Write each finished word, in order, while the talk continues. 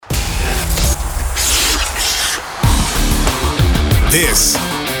This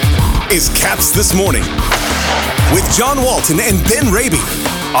is Caps This Morning with John Walton and Ben Raby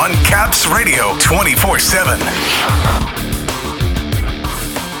on Caps Radio 24/7.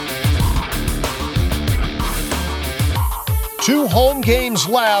 Two home games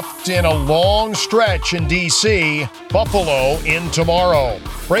left in a long stretch in D.C. Buffalo in tomorrow.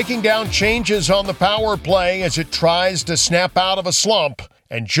 Breaking down changes on the power play as it tries to snap out of a slump.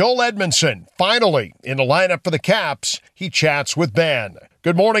 And Joel Edmundson, finally in the lineup for the Caps, he chats with Ben.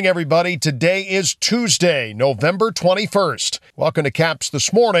 Good morning, everybody. Today is Tuesday, November 21st. Welcome to Caps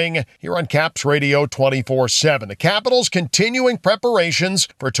This Morning here on Caps Radio 24/7. The Capitals continuing preparations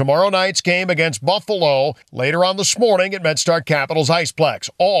for tomorrow night's game against Buffalo later on this morning at MedStar Capitals Iceplex.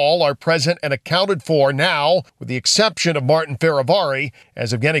 All are present and accounted for now, with the exception of Martin Feravari,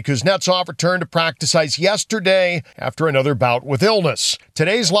 as Evgeny Kuznetsov returned to practice ice yesterday after another bout with illness.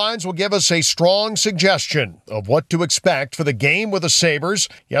 Today's lines will give us a strong suggestion of what to expect for the game with the Sabres.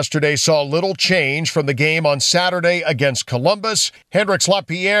 Yesterday saw little change from the game on Saturday against Columbus. Hendrix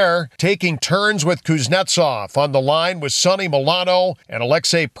Lapierre taking turns with Kuznetsov on the line with Sonny Milano and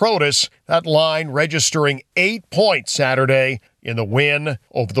Alexei Protas. That line registering 8 points Saturday in the win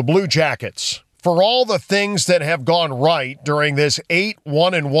over the Blue Jackets. For all the things that have gone right during this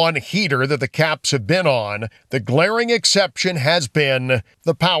 8-1-1 heater that the Caps have been on, the glaring exception has been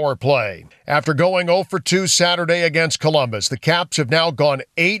the power play. After going 0 for 2 Saturday against Columbus, the Caps have now gone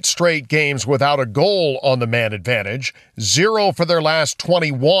 8 straight games without a goal on the man advantage, 0 for their last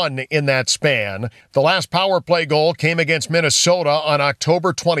 21 in that span. The last power play goal came against Minnesota on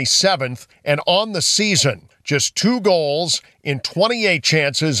October 27th, and on the season, just 2 goals in 28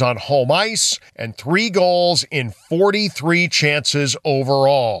 chances on home ice and 3 goals in 43 chances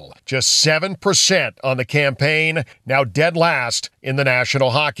overall. Just 7% on the campaign, now dead last in the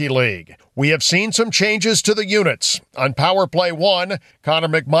National Hockey League. We have seen some changes to the units. On Power Play 1, Connor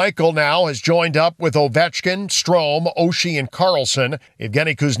McMichael now has joined up with Ovechkin, Strome, Oshie, and Carlson.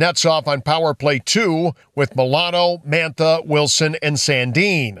 Evgeny Kuznetsov on Power Play 2 with Milano, Mantha, Wilson, and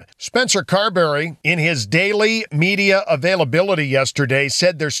Sandin. Spencer Carberry, in his daily media availability yesterday,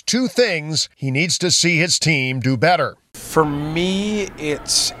 said there's 2 things he needs to see his team do better. For me,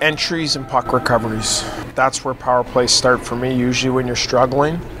 it's entries and puck recoveries. That's where power plays start for me. Usually when you're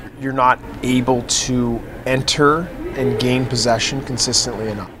struggling, you're not able to enter and gain possession consistently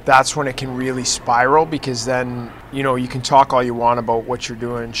enough. That's when it can really spiral, because then, you can talk all you want about what you're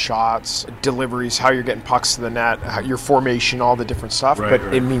doing, shots, deliveries, how you're getting pucks to the net, your formation, all the different stuff, but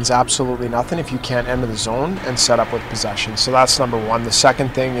it means absolutely nothing if you can't enter the zone and set up with possession. So that's number one. The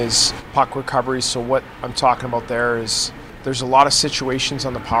second thing is puck recovery. So what I'm talking about there is there's a lot of situations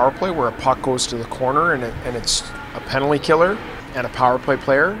on the power play where a puck goes to the corner and it's a penalty killer and a power play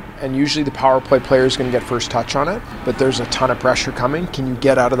player, and usually the power play player is going to get first touch on it, but there's a ton of pressure coming. Can you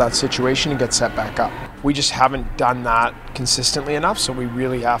get out of that situation and get set back up? We just haven't done that consistently enough, so we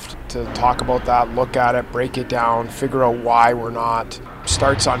really have to talk about that, look at it, break it down, figure out why we're not.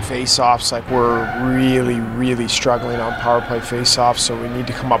 Starts on face-offs, like we're really, really struggling on power play face-offs, so we need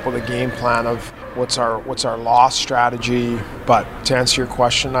to come up with a game plan of what's our loss strategy. But to answer your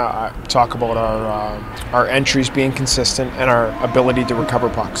question, I talk about our entries being consistent and our ability to recover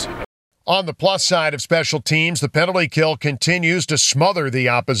pucks. On the plus side of special teams, the penalty kill continues to smother the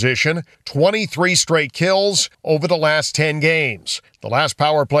opposition. 23 straight kills over the last 10 games. The last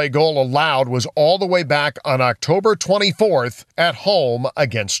power play goal allowed was all the way back on October 24th at home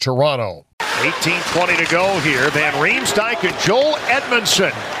against Toronto. 18:20 to go here. Van Riemsdyk and Joel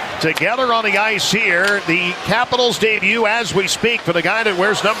Edmundson together on the ice here. The Capitals debut as we speak for the guy that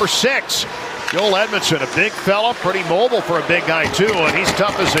wears number 6. Joel Edmundson, a big fella, pretty mobile for a big guy too, and he's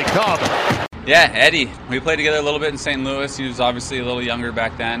tough as they come. Yeah, Eddie. We played together a little bit in St. Louis. He was obviously a little younger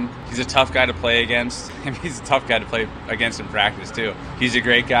back then. He's a tough guy to play against. I mean, he's a tough guy to play against in practice too. He's a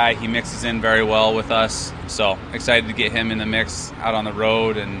great guy. He mixes in very well with us. So excited to get him in the mix out on the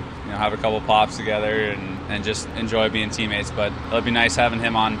road and have a couple pops together and just enjoy being teammates. But it'll be nice having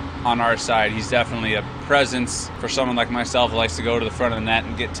him on our side. He's definitely a presence for someone like myself who likes to go to the front of the net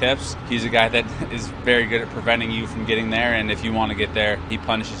and get tips. He's a guy that is very good at preventing you from getting there, and if you want to get there, he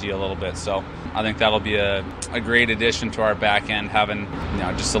punishes you a little bit. So I think that'll be a great addition to our back end, having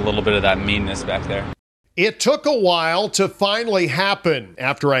just a little bit of that meanness back there. It took a while to finally happen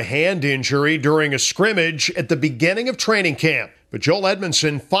after a hand injury during a scrimmage at the beginning of training camp. But Joel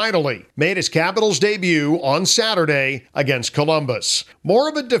Edmundson finally made his Capitals debut on Saturday against Columbus. More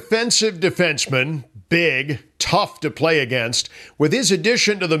of a defensive defenseman, big, tough to play against. With his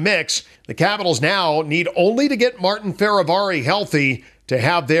addition to the mix, the Capitals now need only to get Martin Feravari healthy to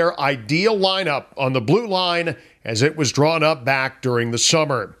have their ideal lineup on the blue line as it was drawn up back during the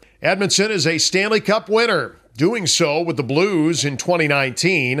summer. Edmundson is a Stanley Cup winner, doing so with the Blues in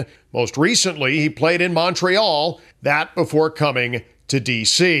 2019. Most recently, he played in Montreal, that before coming to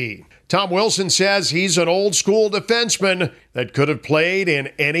D.C. Tom Wilson says he's an old-school defenseman that could have played in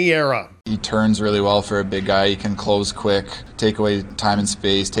any era. He turns really well for a big guy. He can close quick, take away time and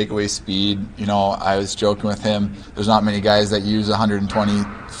space, take away speed. You know, I was joking with him. There's not many guys that use a 120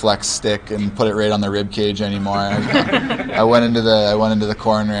 flex stick and put it right on the rib cage anymore. I went into the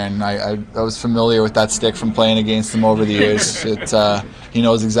corner, and I was familiar with that stick from playing against him over the years. He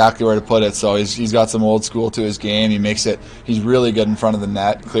knows exactly where to put it. So he's got some old school to his game. He's really good in front of the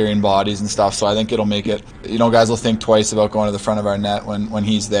net, clearing bodies and stuff. So I think it'll make it. You know, guys will think twice about going to the front of our net when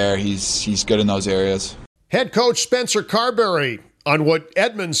he's there. He's good in those areas. Head coach Spencer Carberry on what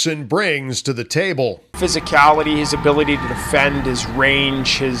Edmundson brings to the table. Physicality, his ability to defend, his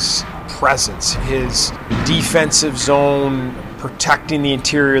range, his presence, his defensive zone, protecting the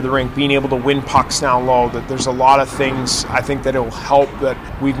interior of the rink, being able to win pucks down low. That there's a lot of things I think that it will help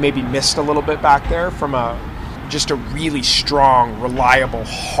that we've maybe missed a little bit back there from just a really strong, reliable,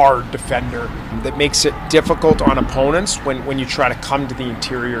 hard defender that makes it difficult on opponents when you try to come to the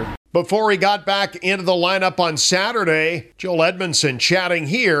interior. Before he got back into the lineup on Saturday, Joel Edmundson chatting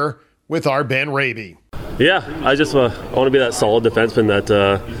here with our Ben Raby. Yeah, I just want to be that solid defenseman that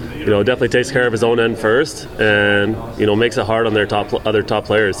definitely takes care of his own end first, and makes it hard on their other top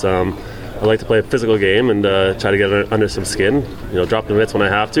players. I like to play a physical game and try to get under some skin. Drop the mitts when I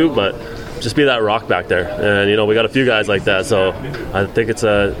have to, but just be that rock back there. And we got a few guys like that, so I think it's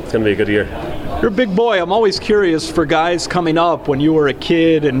going to be a good year. You're a big boy. I'm always curious for guys coming up when you were a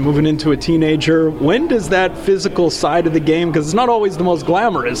kid and moving into a teenager. When does that physical side of the game, because it's not always the most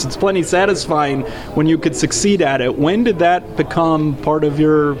glamorous, it's plenty satisfying when you could succeed at it. When did that become part of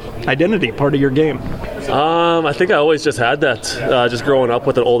your identity, part of your game? I think I always just had that, just growing up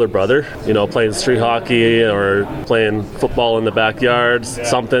with an older brother, playing street hockey or playing football in the backyard,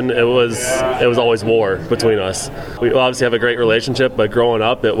 something. It was always war between us. We obviously have a great relationship, but growing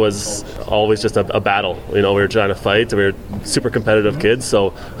up it was always just a battle. We were trying to fight. We were super competitive kids,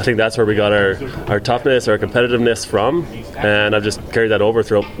 so I think that's where we got our toughness, our competitiveness from, and I've just carried that over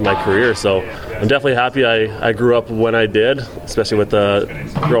throughout my career. So I'm definitely happy I grew up when I did, especially with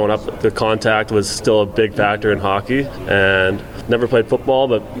growing up. The contact was still a big factor in hockey, and never played football,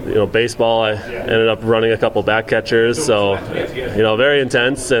 but baseball, I ended up running a couple back catchers, so very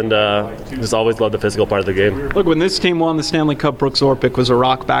intense, and just always loved the physical part of the game. Look, when this team won the Stanley Cup, Brooks Orpik was a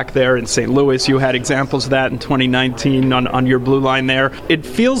rock back there in St. Louis. You had examples of that in 2019 on your blue line there. It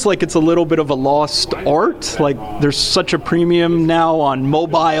feels like it's a little bit of a lost art. Like there's such a premium now on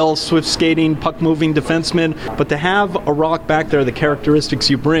mobile, swift skating, puck-moving defensemen, but to have a rock back there, the characteristics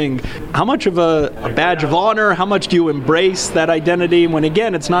you bring, how much of a badge of honor, how much do you embrace that identity when,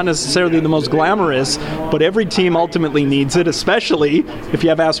 again, it's not necessarily the most glamorous, but every team ultimately needs it, especially if you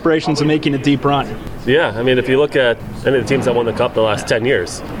have aspirations of making a deep run? Yeah, I mean, if you look at any of the teams that won the Cup the last 10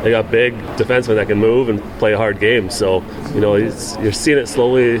 years, they got big defensemen that can move and play a hard game. So, you're seeing it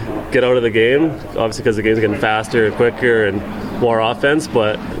slowly get out of the game, obviously because the game's getting faster and quicker and more offense,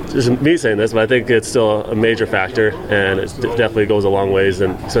 but just me saying this, but I think it's still a major factor, and it definitely goes a long ways,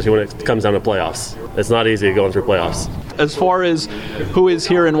 and especially when it comes down to playoffs. It's not easy going through playoffs. As far as who is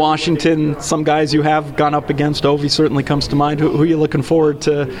here in Washington, some guys you have gone up against, Ovi certainly comes to mind. Who are you looking forward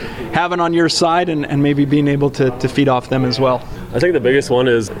to having on your side and maybe being able to feed off them as well? I think the biggest one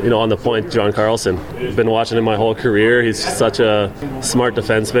is, on the point, John Carlson. I've been watching him my whole career. He's such a smart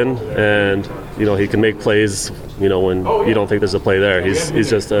defenseman, and, he can make plays, when you don't think there's a play there. He's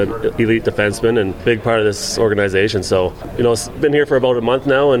just an elite defenseman and big part of this organization. So, been here for about a month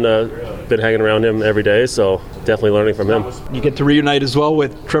now and been hanging around him every day, so definitely learning from him. You get to reunite as well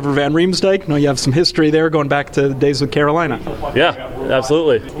with Trevor Van Riemsdyk. I know you have some history there going back to the days with Carolina. Yeah,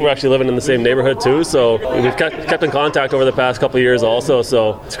 absolutely. We're actually living in the same neighborhood too, so we've kept in contact over the past couple of years also,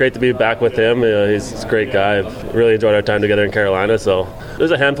 so it's great to be back with him. He's a great guy. I've really enjoyed our time together in Carolina, so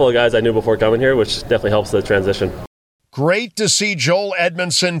there's a handful of guys I knew before coming here, which definitely helps the transition. Great to see Joel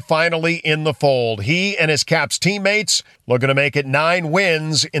Edmundson finally in the fold. He and his Caps teammates looking to make it 9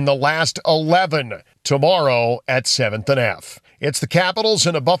 wins in the last 11 tomorrow at 7th and F. It's the Capitals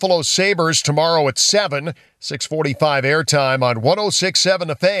and the Buffalo Sabres tomorrow at 7, 6:45 airtime on 106.7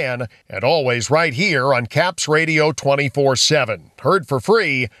 The Fan, and always right here on Caps Radio 24/7. Heard for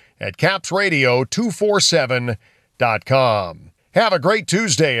free at capsradio247.com. Have a great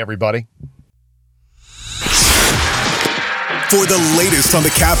Tuesday, everybody. For the latest on the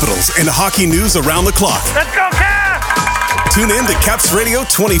Capitals and hockey news around the clock. Let's go, Caps! Tune in to Caps Radio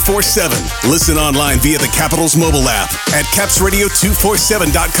 24/7. Listen online via the Capitals mobile app at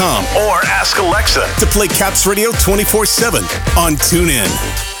capsradio247.com or ask Alexa to play Caps Radio 24/7 on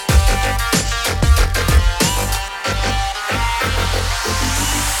TuneIn.